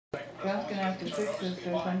John's gonna have to fix this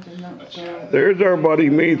or something. So There's our buddy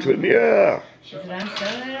Mason, yeah. Is it on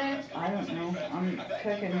Saturday? I don't know. I'm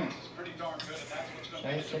checking it.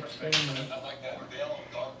 Try 16. I like that.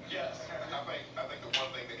 Yes, I think the one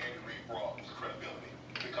thing that Andy Reid brought was credibility.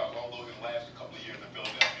 Because although his last couple of years in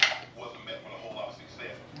Philadelphia wasn't met with a whole lot of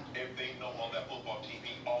success, everything know on that football team,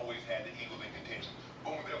 he always had the Eagles in contention.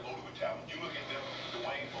 Boom, they're loaded with talent. You look at them,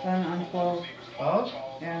 Dwayne On 12.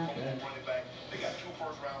 Yeah. running back. They got 2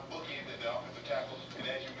 first-round bookends at the offensive tackle, and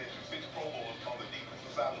as you mentioned, 6 Pro Bowlers on the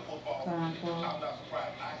defensive side of the football. I'm not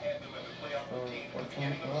surprised. I had them as a playoff team at the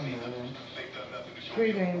beginning of the season. They've done nothing to show.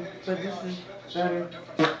 3 games, but this is better.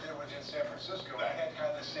 San Francisco. I had kind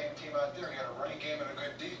of the same team out there. He had a running game and a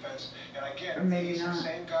good defense. And again, maybe he's not. the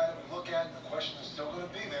same guy that we look at, and the question is still going to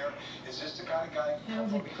be there. Is this the kind of guy who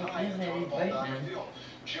can come from behind and throw the ball down the field?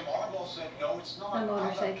 Jim Harbaugh said, no, it's not. A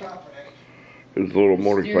motorcycle. His little Steering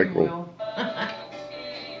motorcycle. wheel.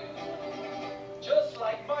 Just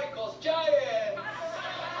like Michael's Giants.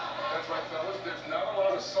 That's right, fellas. There's not a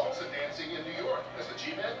lot of salsa dancing in New York, as the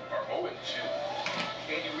G-Men are 0-2.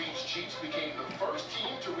 Andy Reid's Chiefs became the first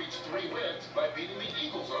team to reach 3 wins by beating the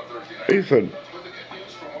Eagles on Thursday night. Mason. With the good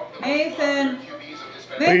news from one of the Mason. QBs of his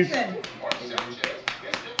Mason. Mark Sanchez,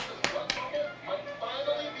 his news is Buffalo might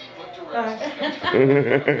finally be put to rest.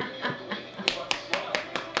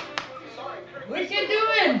 What you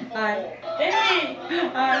doing? Hi. Hey.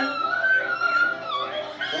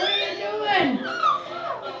 What are you doing?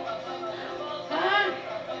 Huh?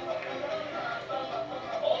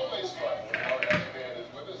 Always fun when our next man is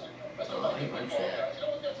with us. Let's talk about the football guys. You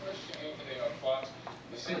know, we've got some interesting games today on Fox.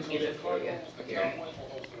 The Saints Get it host the for you. Cardinals, the Cowboys will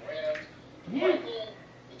host the Rams. Yeah. Michael,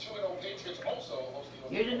 the 2-0 Patriots also host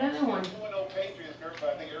the Here's another one. 2-0 Patriots, Kurt,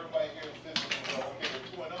 but I think everybody here says, well, okay, they're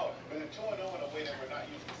 2-0, but they're 2-0 in a way that we're not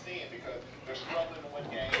used to seeing because they're struggling to win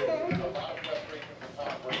games. There's a lot of frustration from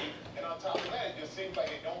Tom Brady, and on top of that, it just seems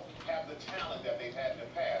like they don't have the talent that they've had in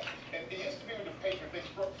the past. And it used to be with the Patriots, they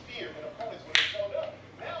struck fear in opponents when they showed up.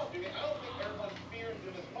 Now, Jimmy, I don't think everyone fears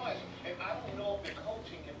them as much, and I don't know if the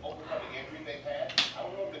coaching can overcome the injuries they've had. I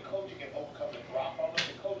don't know if the coaching can overcome the drop. I don't know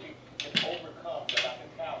if the coaching can overcome the lack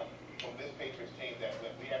of talent from this Patriots team that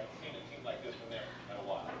we haven't seen a team like this from them in a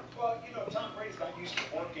while. Well, you know, Tom Brady's not used to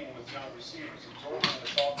working with young receivers. He's working with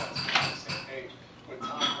his offense on the same page with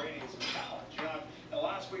Tom Brady and some talent. You know, and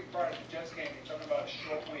last week prior to the Jets game, you're talking about a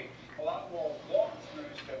short week. A lot more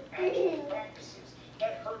walkthroughs than actual practices.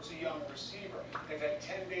 That hurts a young receiver. They've had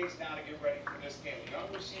 10 days now to get ready for this game. Young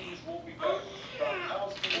receivers will be back.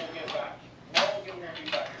 Gronkowski will get back. Mulligan will be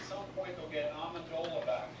back. At some point, they'll get Amendola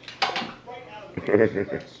back. Right now, the Patriots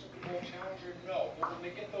are like a Super Bowl challenger. No. But when they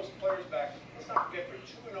get those players back, let's not forget they're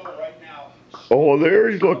 2-0 right now. Oh, there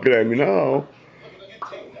he's looking at me now. Look at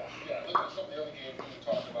take that. Yeah, look at some of the other games we were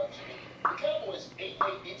talking about, Jimmy. The Cowboys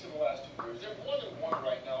 8-8 each of the last 2 years. They're 1-1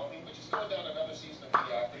 right now. I mean, but you're still down another season of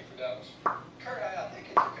mediocrity for Dallas. Kurt, I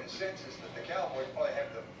think it's a consensus that the Cowboys probably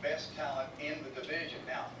have the best talent in the division.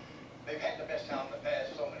 Now, they've had the best talent in the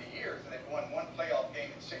past so many years, and they've won 1 playoff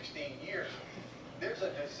game in 16 years. There's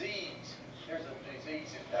a disease. There's a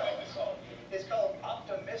disease in Dallas. It's called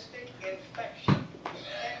optimistic infection.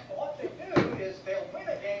 And what they do is they'll win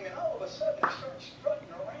a game, and all of a sudden they start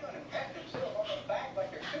strutting around and patting themselves on the back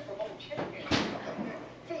like they're Super Bowl champions.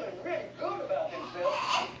 Feeling really good about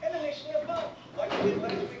themselves, and then they slip up like they did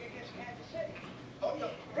last week against Kansas City. Oh,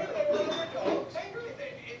 no, really,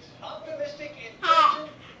 it's optimistic infection,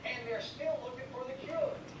 and they're still looking for the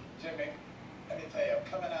cure. Jimmy, let me tell you,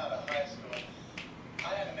 coming out of high school,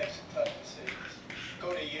 I had to make some tough decisions.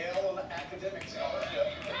 Go to Yale on academic scholarship,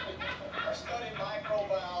 or study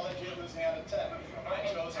microbiology at Louisiana Tech.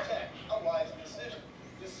 I chose Tech. A wise decision.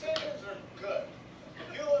 Decisions are good.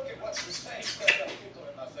 If you look at what the Saints did,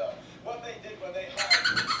 including myself, what they did when they hired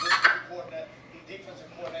defensive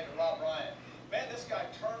coordinator Rob Ryan. Man, this guy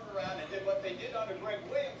turned around and did what they did under Greg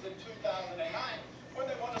Williams in 2009 when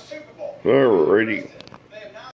they won a Super Bowl. Alrighty.